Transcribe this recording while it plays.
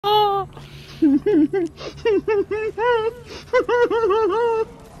I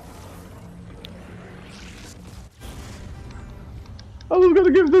was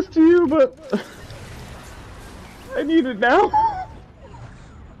gonna give this to you, but I need it now.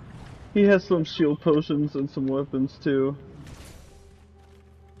 He has some shield potions and some weapons too.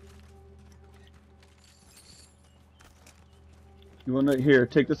 You wanna here,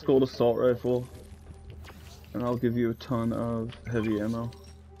 take this gold assault rifle, and I'll give you a ton of heavy ammo.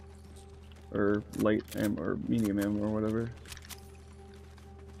 Or light ammo, or medium ammo, or whatever.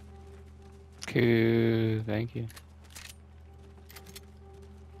 Cool, thank you.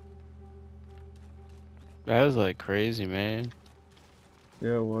 That was like crazy, man.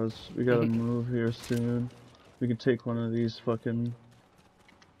 Yeah, it was. We gotta move here soon. We can take one of these fucking...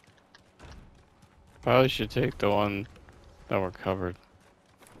 Probably should take the one that we're covered.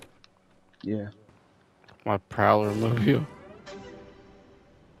 Yeah. My Prowler mobile.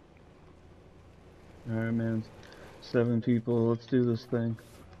 Alright, man. 7 people. Let's do this thing.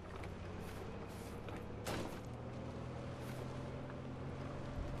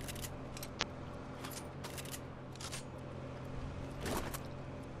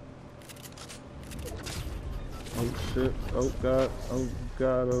 Oh shit. Oh god. Oh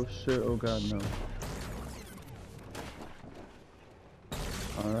god. Oh shit. Oh god, no.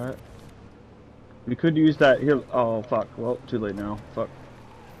 Alright. We could use that here. Oh fuck. Well, too late now. Fuck.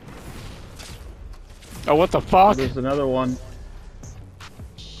 Oh, what the fuck? There's another one.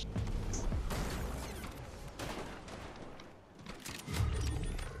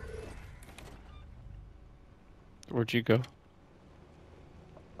 Where'd you go?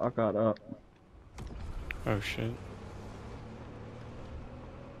 I got up. Oh shit.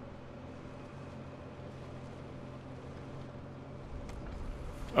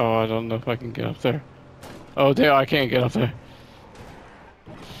 Oh, I don't know if I can get up there. Oh damn, I can't get up there.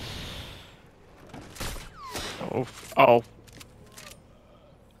 Oh, oh.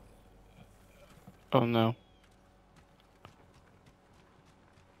 Oh no.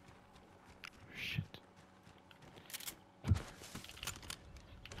 Shit.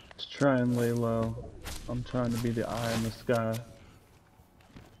 Let's try and lay low. I'm trying to be the eye in the sky.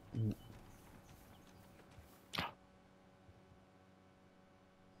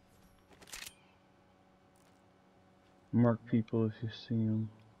 Mark people if you see them.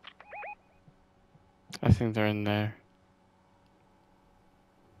 I think they're in there.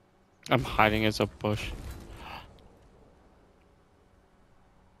 I'm hiding as a bush.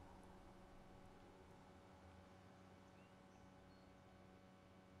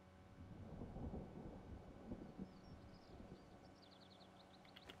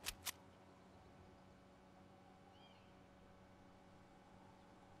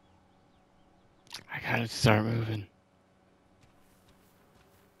 I gotta start moving.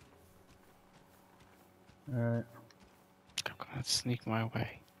 Alright. I'm gonna sneak my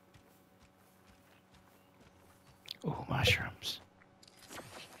way. Ooh, mushrooms.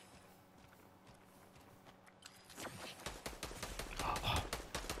 Oh.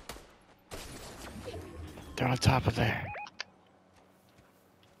 They're on top of there.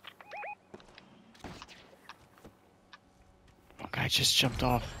 Okay, I just jumped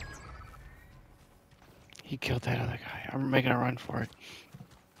off. He killed that other guy. I'm making a run for it.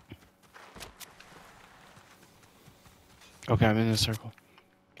 Okay, I'm in the circle.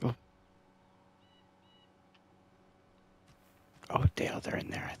 Oh. Oh, Dale, they're in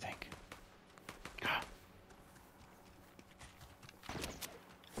there, I think.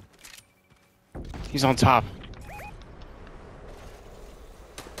 He's on top.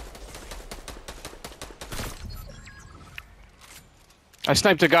 I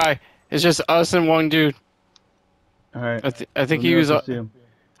sniped a guy. It's just us and one dude. Alright. I think he was up.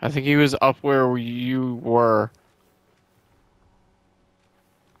 I think he was up where you were.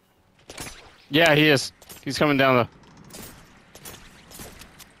 Yeah, he is. He's coming down the.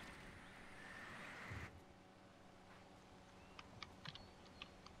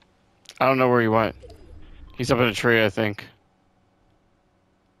 I don't know where he went. He's up in a tree, I think.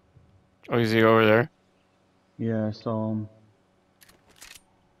 Oh, is he over there? Yeah, I saw him.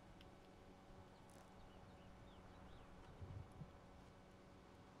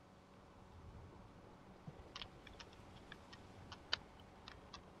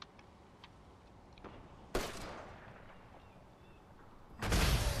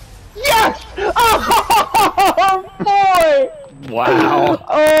 Yes! Oh boy! Wow.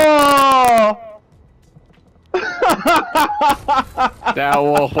 Oh! That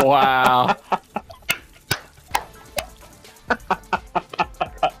was wow.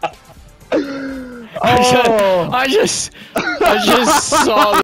 Oh. I just saw